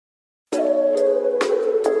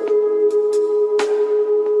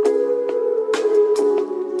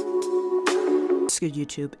good,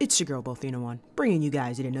 YouTube? It's your girl, Bothina1, bringing you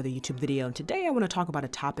guys in another YouTube video. And today I want to talk about a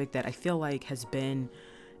topic that I feel like has been,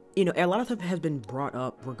 a lot of stuff has been brought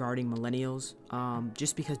up regarding millennials,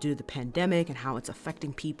 just because due to the pandemic and how it's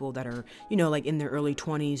affecting people that are, like in their early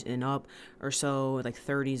 20s and up or so, like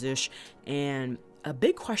 30s-ish. And a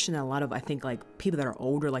big question that a lot of, I think, like people that are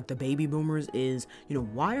older, like the baby boomers, is,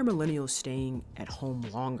 why are millennials staying at home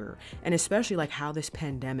longer? And especially like how this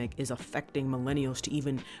pandemic is affecting millennials to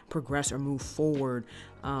even progress or move forward,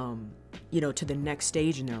 to the next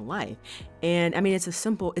stage in their life. And I mean,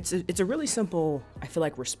 it's a really simple, I feel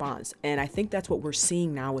like, response. And I think that's what we're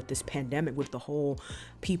seeing now with this pandemic, with the whole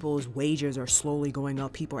people's wages are slowly going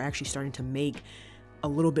up. People are actually starting to make a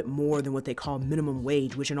little bit more than what they call minimum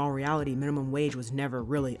wage, which in all reality, minimum wage was never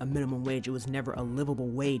really a minimum wage. It was never a livable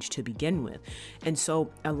wage to begin with. And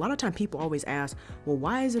so a lot of time people always ask, well,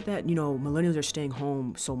 why is it that, millennials are staying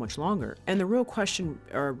home so much longer? And the real question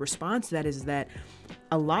or response to that is that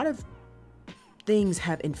a lot of things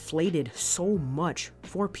have inflated so much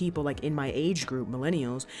for people like in my age group,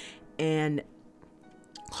 millennials, and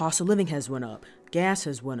cost of living has went up, gas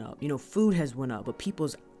has went up, food has went up, but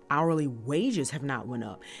people's hourly wages have not went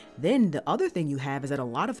up. Then the other thing you have is that a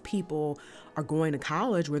lot of people are going to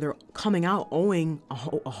college where they're coming out owing a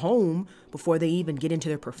home before they even get into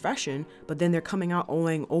their profession, but then they're coming out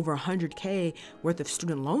owing over 100K worth of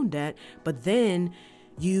student loan debt. But then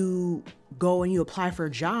you go and you apply for a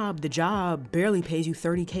job, the job barely pays you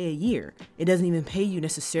 30K a year. It doesn't even pay you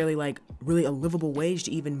necessarily like really a livable wage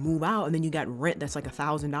to even move out. And then you got rent that's like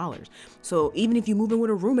 $1,000. So even if you move in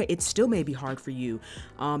with a roommate, it still may be hard for you,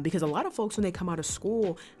 because a lot of folks, when they come out of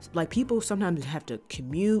school, like people sometimes have to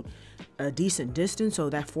commute a decent distance. So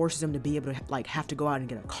that forces them to be able to like have to go out and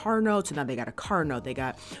get a car note. So now they got a car note, they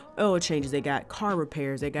got oil changes, they got car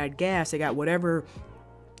repairs, they got gas, they got whatever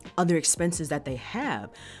other expenses that they have.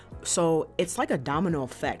 So it's like a domino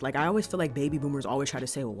effect. Like I always feel like baby boomers always try to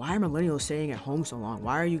say, well, why are millennials staying at home so long?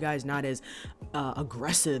 Why are you guys not as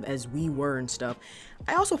aggressive as we were and stuff?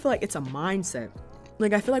 I also feel like it's a mindset.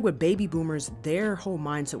 Like I feel like with baby boomers, their whole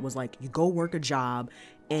mindset was like, you go work a job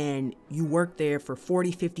and you work there for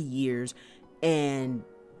 40, 50 years and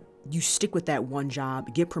you stick with that one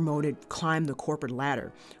job, get promoted, climb the corporate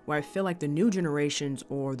ladder. Where I feel like the new generations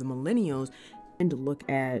or the millennials to look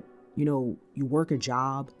at, you work a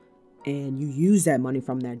job and you use that money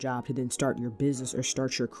from that job to then start your business or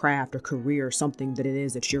start your craft or career or something that it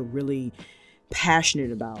is that you're really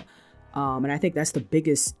passionate about. And I think that's the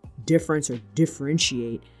biggest difference or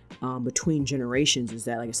differentiate between generations, is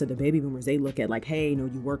that, like I said, the baby boomers, they look at like, hey,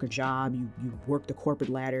 you work a job, you work the corporate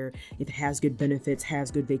ladder, if it has good benefits, has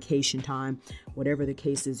good vacation time, whatever the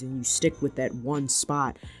case is, and you stick with that one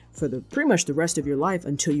spot for pretty much the rest of your life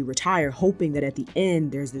until you retire, hoping that at the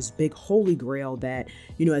end there's this big holy grail that,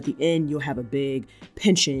 at the end you'll have a big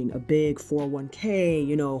pension, a big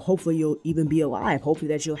 401k, hopefully you'll even be alive, hopefully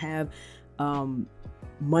that you'll have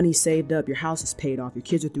money saved up, your house is paid off, your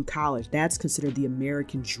kids are through college. That's considered the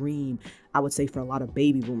American dream, I would say, for a lot of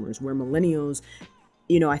baby boomers. Where millennials,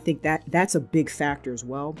 I think that's a big factor as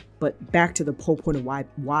well. But back to the whole point of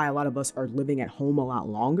why a lot of us are living at home a lot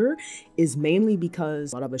longer is mainly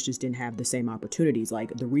because a lot of us just didn't have the same opportunities.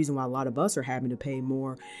 Like the reason why a lot of us are having to pay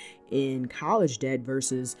more in college debt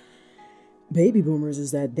versus baby boomers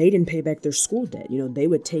is that they didn't pay back their school debt. They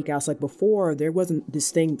would take out, like before, there wasn't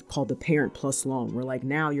this thing called the parent plus loan, where like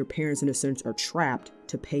now your parents in a sense are trapped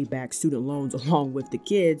to pay back student loans along with the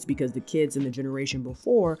kids, because the kids in the generation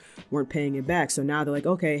before weren't paying it back. So now they're like,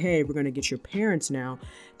 okay, hey, we're going to get your parents now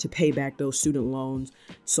to pay back those student loans.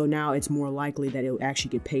 So now it's more likely that it'll actually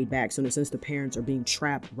get paid back. So in a sense, the parents are being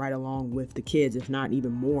trapped right along with the kids, if not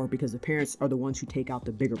even more, because the parents are the ones who take out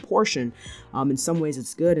the bigger portion. In some ways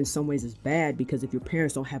it's good, in some ways it's bad, because if your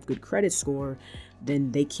parents don't have good credit score,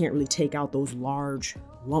 then they can't really take out those large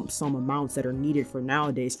lump sum amounts that are needed for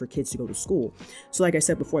nowadays for kids to go to school. So like I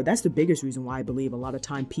said before, that's the biggest reason why I believe a lot of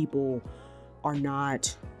time people are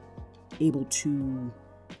not able to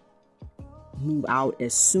move out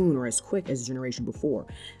as soon or as quick as the generation before.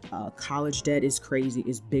 College debt is crazy,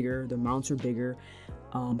 is bigger, the amounts are bigger.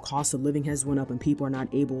 Cost of living has went up and people are not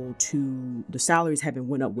able to, the salaries haven't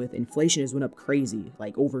went up with inflation, has went up crazy,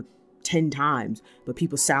 like over 10 times, but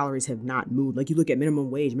people's salaries have not moved. Like you look at minimum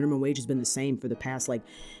wage has been the same for the past like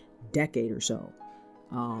decade or so.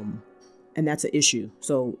 And that's an issue.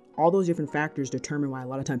 So all those different factors determine why a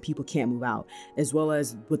lot of time people can't move out, as well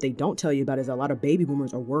as what they don't tell you about is a lot of baby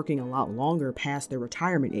boomers are working a lot longer past their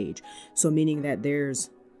retirement age. So meaning that there's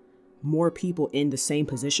more people in the same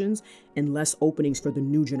positions and less openings for the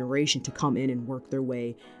new generation to come in and work their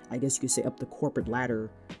way, I guess you could say, up the corporate ladder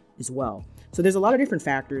as well. So there's a lot of different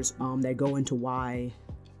factors that go into why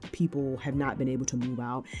people have not been able to move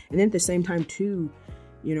out. And then at the same time too,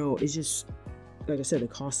 it's just, like I said, the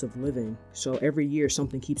cost of living. So every year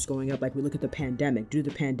something keeps going up. Like we look at the pandemic. Due to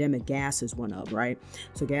the pandemic, gases went up, right?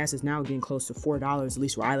 So gas is now getting close to $4, at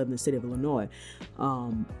least where I live in the state of Illinois.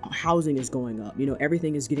 Housing is going up.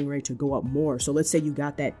 Everything is getting ready to go up more. So let's say you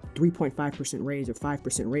got that 3.5% raise or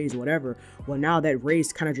 5% raise or whatever. Well, now that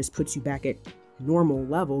raise kind of just puts you back at normal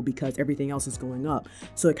level because everything else is going up.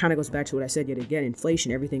 So it kind of goes back to what I said yet again,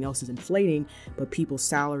 inflation. Everything else is inflating, but people's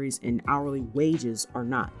salaries and hourly wages are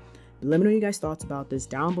not. Let me know your guys' thoughts about this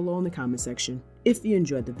down below in the comment section. If you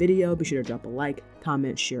enjoyed the video, be sure to drop a like,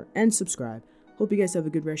 comment, share, and subscribe. Hope you guys have a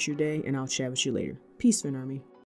good rest of your day, and I'll chat with you later. Peace, Fan Army.